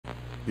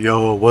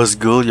Yo, what's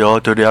good,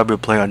 y'all? Today I'll be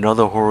playing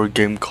another horror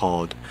game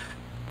called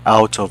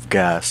Out of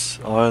Gas.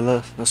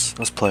 Alright,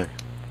 let's play.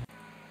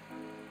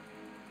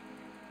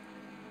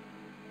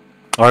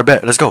 Alright,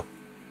 bet, let's go.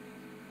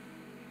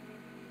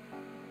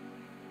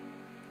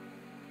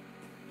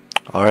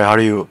 Alright, how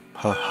do you,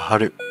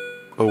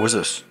 oh, what's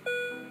this?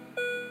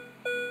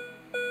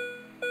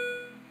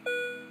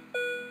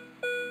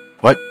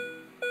 What?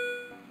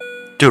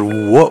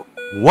 Dude, what?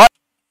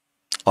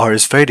 Alright,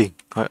 it's fading.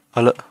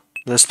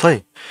 Let's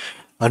play.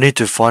 I need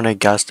to find a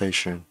gas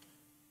station.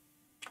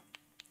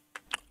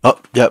 Oh,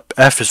 yep,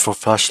 F is for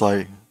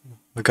flashlight.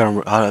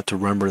 I have to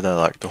remember that,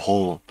 like, the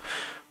whole...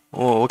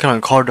 Oh, what kind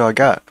of car do I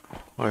got?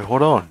 Wait,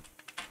 hold on.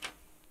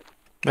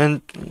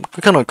 Man,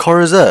 what kind of car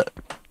is that?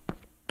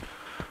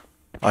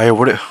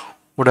 Where did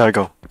I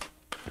go?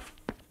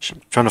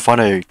 Trying to find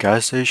a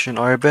gas station?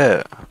 Alright,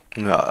 bet.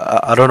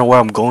 I don't know where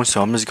I'm going,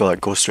 so I'm just gonna, like,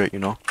 go straight, you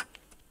know?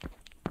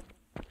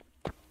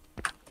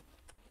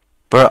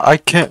 But I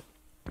can't...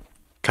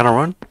 Can I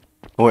run?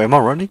 Oh, wait, am I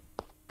running?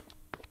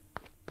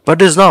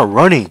 But it's not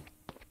running.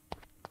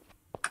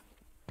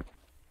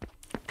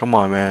 Come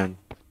on, man.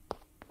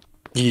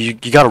 You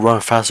gotta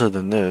run faster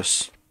than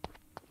this.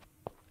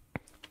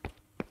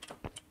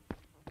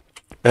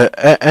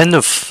 And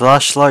the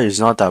flashlight is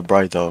not that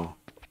bright though.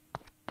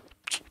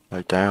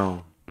 Like,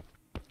 damn.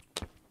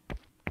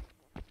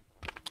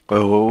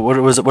 What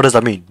does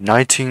that mean?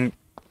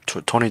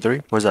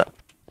 1923? What is that?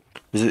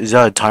 Is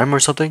that a time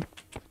or something?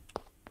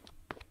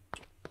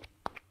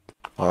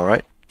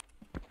 Alright.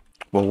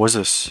 What was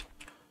this?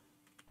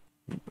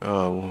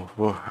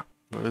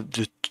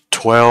 The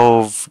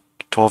 12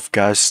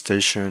 gas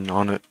station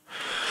on it.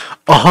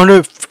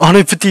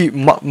 150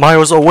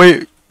 miles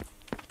away.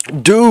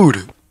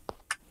 Dude!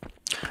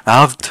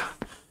 Man,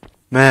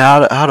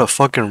 I had to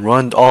fucking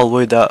run all the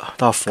way that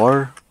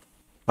far.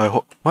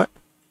 What?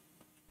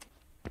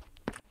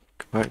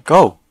 Right,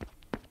 go!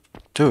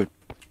 Dude.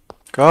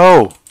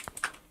 Go!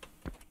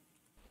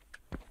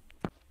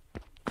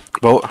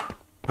 Bro,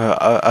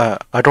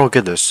 I don't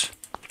get this.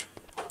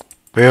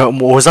 Wait,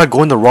 was I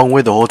going the wrong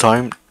way the whole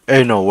time?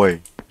 Ain't no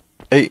way.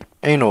 Ain't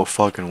no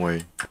fucking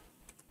way.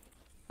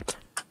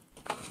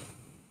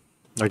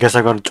 I guess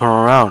I gotta turn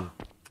around.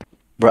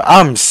 Bro,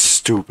 I'm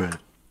stupid.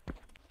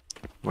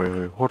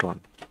 Wait, hold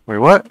on. Wait,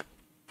 what?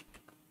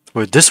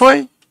 Wait, this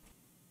way?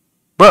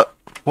 But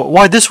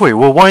why this way?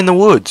 Well, why in the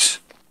woods?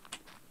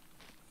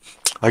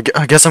 I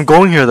guess I'm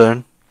going here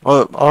then.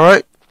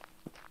 Alright.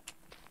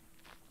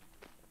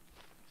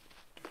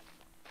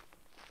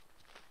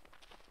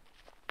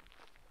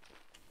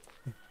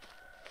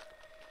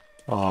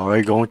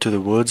 Alright, going to the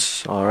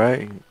woods.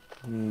 Alright.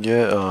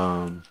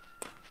 Yeah,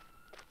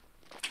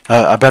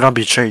 I better not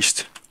be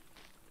chased.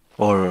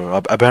 Or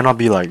I better not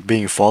be, like,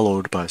 being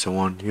followed by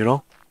someone, you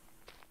know?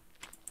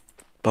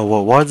 But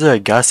why is there a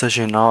gas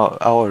station out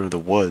of the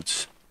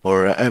woods?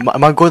 Or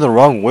am I going the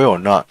wrong way or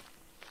not?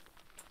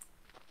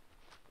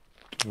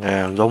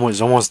 Yeah,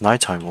 it's almost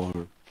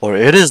nighttime, or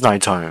it is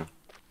nighttime.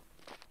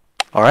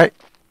 Alright?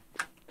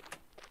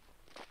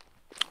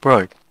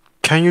 Bro,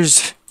 can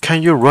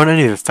you run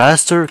any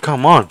faster?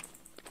 Come on.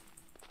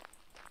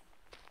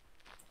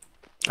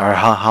 Alright,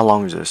 how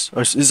long is this?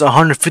 It's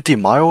 150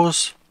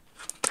 miles?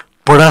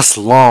 Bro, that's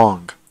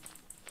long.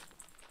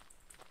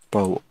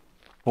 Bro,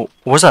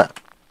 what's that?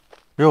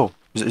 Yo,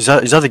 is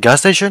that the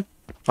gas station?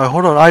 Alright,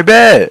 hold on, I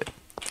bet.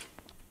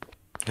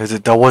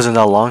 That wasn't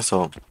that long,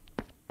 so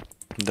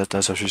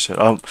that's what she said.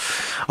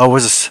 I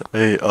was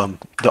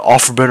the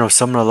offer bin of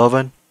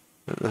 7-Eleven.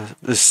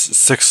 Is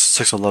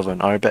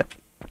 6-11. I bet.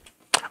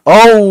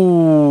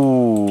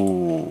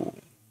 Oh,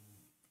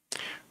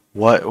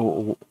 what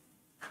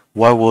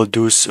will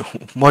do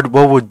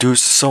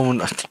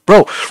someone,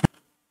 bro?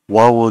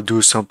 What will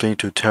do something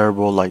too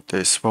terrible like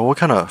this? Bro, what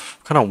kind of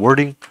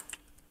wording?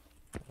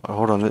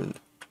 Hold on,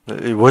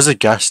 it was the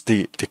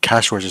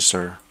cash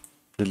register.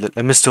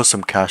 Let me steal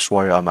some cash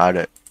while I'm at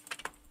it.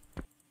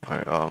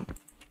 Alright,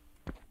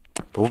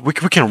 but we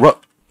can run.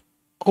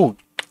 Oh,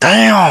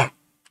 damn!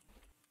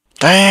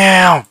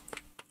 Damn!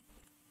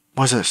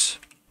 What's this?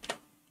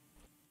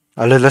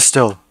 Let's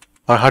steal.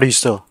 How do you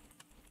steal?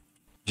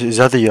 Is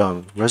that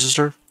the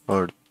register?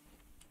 Or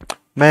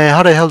man,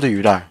 how the hell do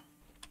you die?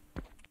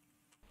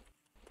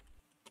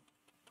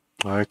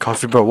 Alright,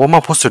 coffee, bro. What am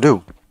I supposed to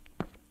do?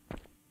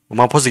 Am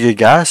I supposed to get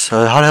gas?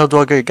 How the hell do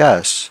I get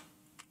gas?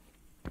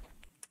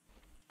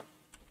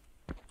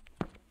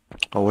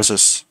 Oh, what's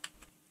this?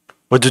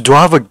 What, do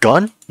I have a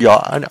gun?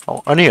 Yeah,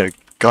 I need a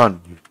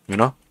gun, you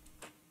know?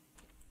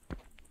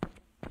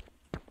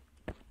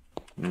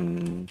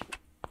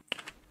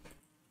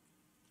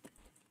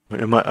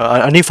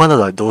 I need to find out,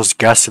 like, those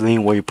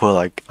gasoline where you put,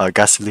 like,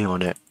 gasoline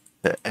on it.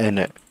 In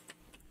it.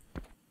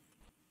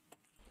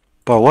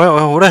 But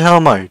what the hell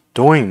am I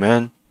doing,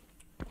 man?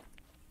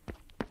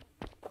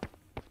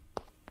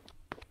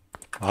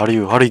 How do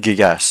you get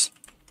gas?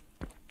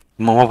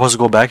 Am I supposed to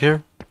go back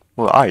here?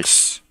 Well,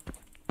 ice.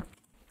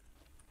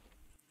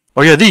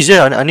 Oh yeah, these,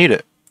 yeah, I need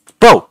it.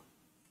 Bro!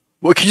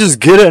 Well, can you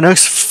just get it and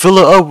fill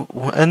it up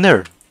in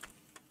there?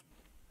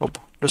 Oh,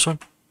 this one?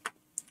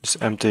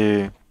 It's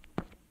empty.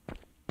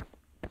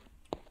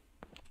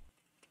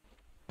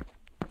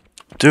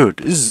 Dude,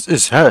 this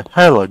is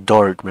hella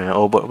dark, man.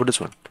 Oh, but this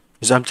one?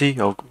 It's empty?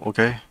 Oh,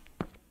 okay.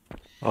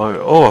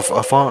 Oh,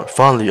 I found,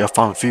 finally, I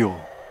found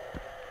fuel.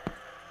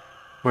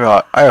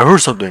 Wait, I heard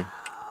something.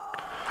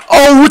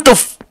 Oh, what the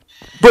f-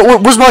 Bro,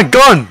 where's my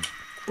gun?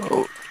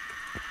 Oh,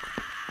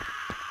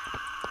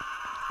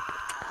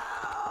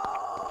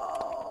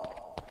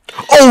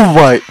 oh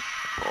my.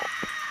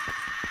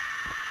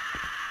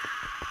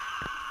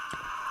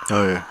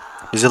 Oh yeah.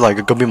 Is it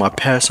like gonna be my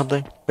pet or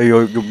something? Hey,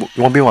 you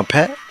wanna be my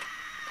pet?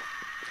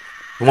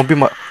 You wanna be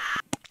my...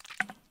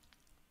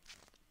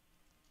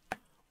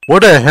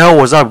 Where the hell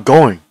was I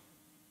going?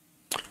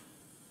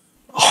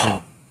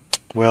 Oh,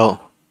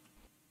 well.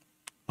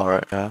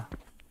 Alright, yeah.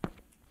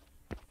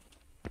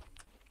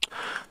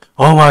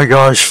 Oh my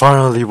gosh,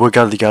 finally we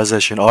got the gas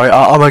station. Alright,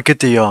 I'm gonna get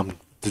the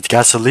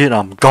gasoline.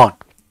 I'm gone.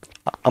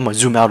 I'm gonna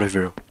zoom out of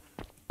here.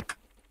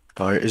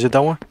 Alright, is it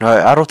that one? No,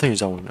 I don't think it's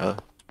that one.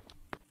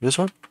 This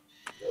one?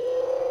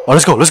 Oh,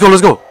 let's go, let's go,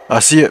 let's go. I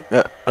see it.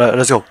 Yeah,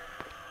 let's go.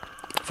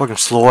 Fucking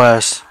slow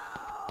ass.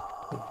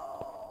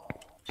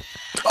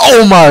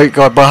 Oh my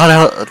god, but how the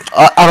hell?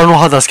 I don't know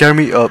how that scared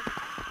me. I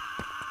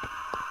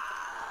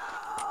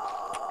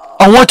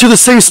went to the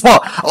same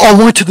spot. I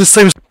went to the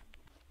same.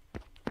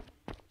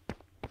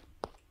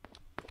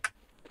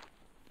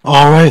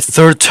 Alright,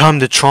 third time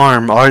the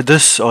charm. Alright,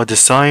 this the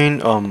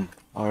sign.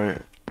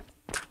 Alright,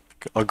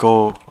 I'll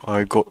go.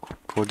 Alright, go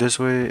this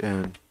way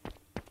and.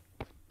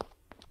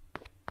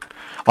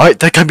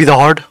 Alright, that can be the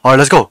hard. Alright,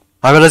 let's go.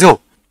 Alright, let's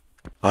go.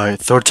 Alright,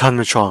 third time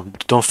the charm.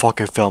 Don't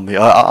fucking fail me.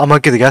 I'm gonna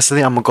get the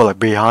gasoline. I'm gonna go like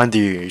behind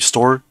the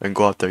store and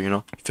go out there. You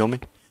know, feel me?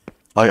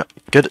 Alright,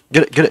 get it,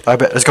 get it, get it. I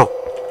bet. Let's go.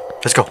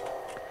 Let's go.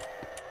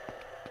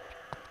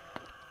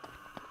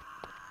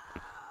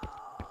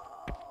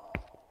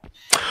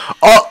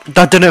 Oh,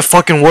 that didn't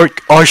fucking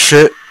work. Oh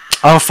shit.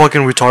 I'm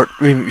fucking retard.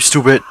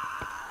 Stupid.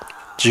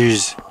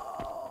 Jeez.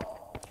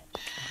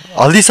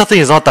 At least something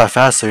is not that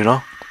fast, so you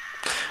know.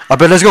 I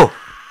bet let's go.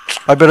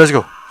 I bet let's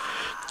go.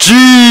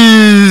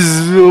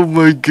 Jeez. Oh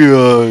my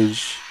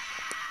gosh.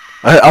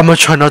 I'm gonna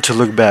try not to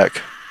look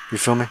back. You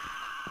feel me?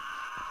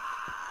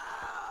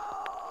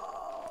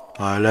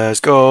 Alright, let's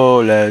go.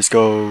 Let's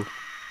go.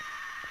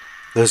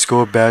 Let's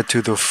go back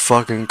to the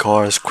fucking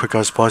car as quick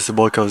as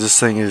possible because this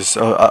thing is,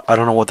 I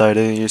don't know what that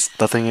is,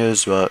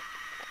 but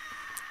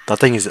that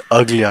thing is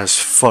ugly as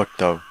fuck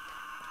though.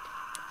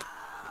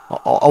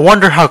 I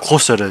wonder how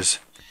close it is.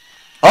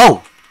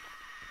 Oh!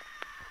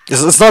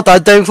 It's not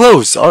that damn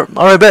close,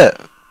 alright bet.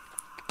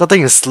 That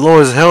thing is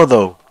slow as hell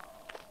though.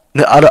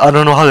 I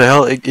don't know how the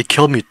hell it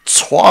killed me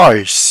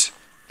twice.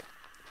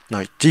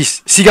 Like,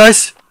 jeez. See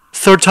guys?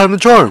 Third time the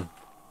charm.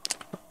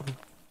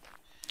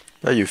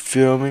 Yeah, you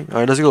feel me?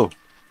 Alright, let's go.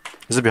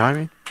 Is it behind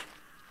me?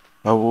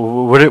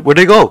 Where'd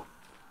it go?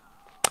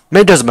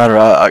 Man, it doesn't matter.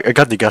 I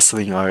got the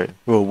gasoline. Alright,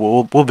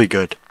 we'll be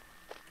good.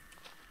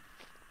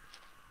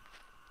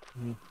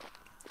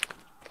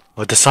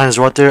 Oh, the sign is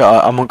right there.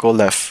 I'm gonna go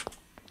left.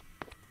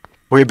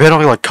 Wait, better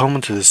not like come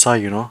to the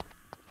side, you know.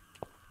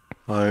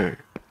 Alright.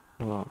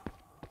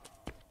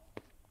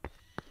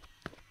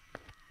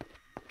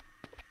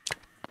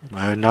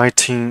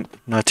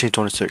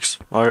 1926.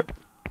 Alright.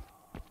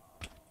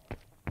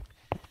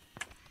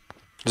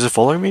 Is it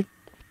following me?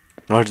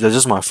 No, that's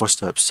just my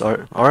footsteps.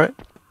 Alright.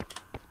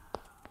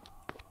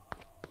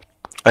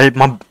 Hey,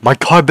 my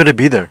car better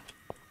be there.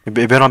 It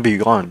better not be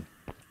gone.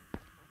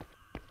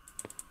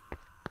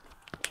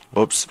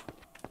 Whoops.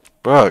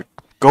 Bruh,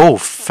 go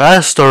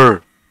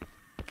faster.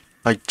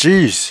 Like,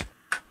 jeez.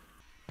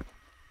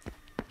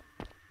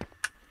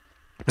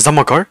 Is that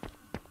my car?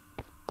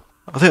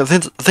 I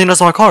think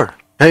that's my car.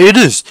 Hey, it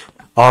is.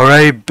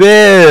 Alright,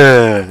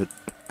 bet.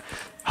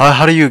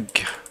 How do you?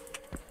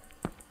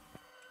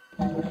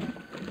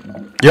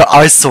 Yeah,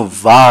 I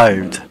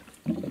survived.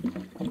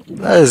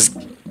 Let's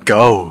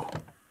go.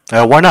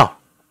 Why now?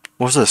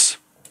 What's this?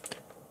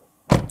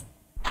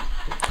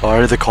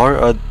 Alright, the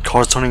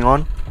car's turning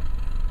on.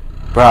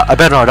 Bruh, I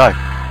better not die.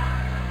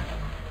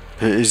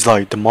 It's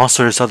like the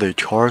monster inside the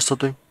car or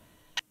something.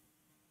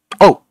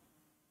 Oh,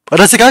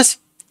 that's it, guys.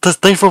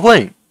 Thanks for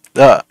playing.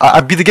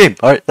 I beat the game.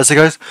 Alright, that's it,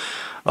 guys.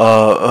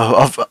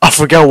 I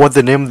forgot what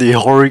the name of the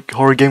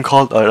horror game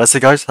called. That's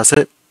it, guys. That's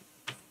it.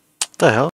 What the hell?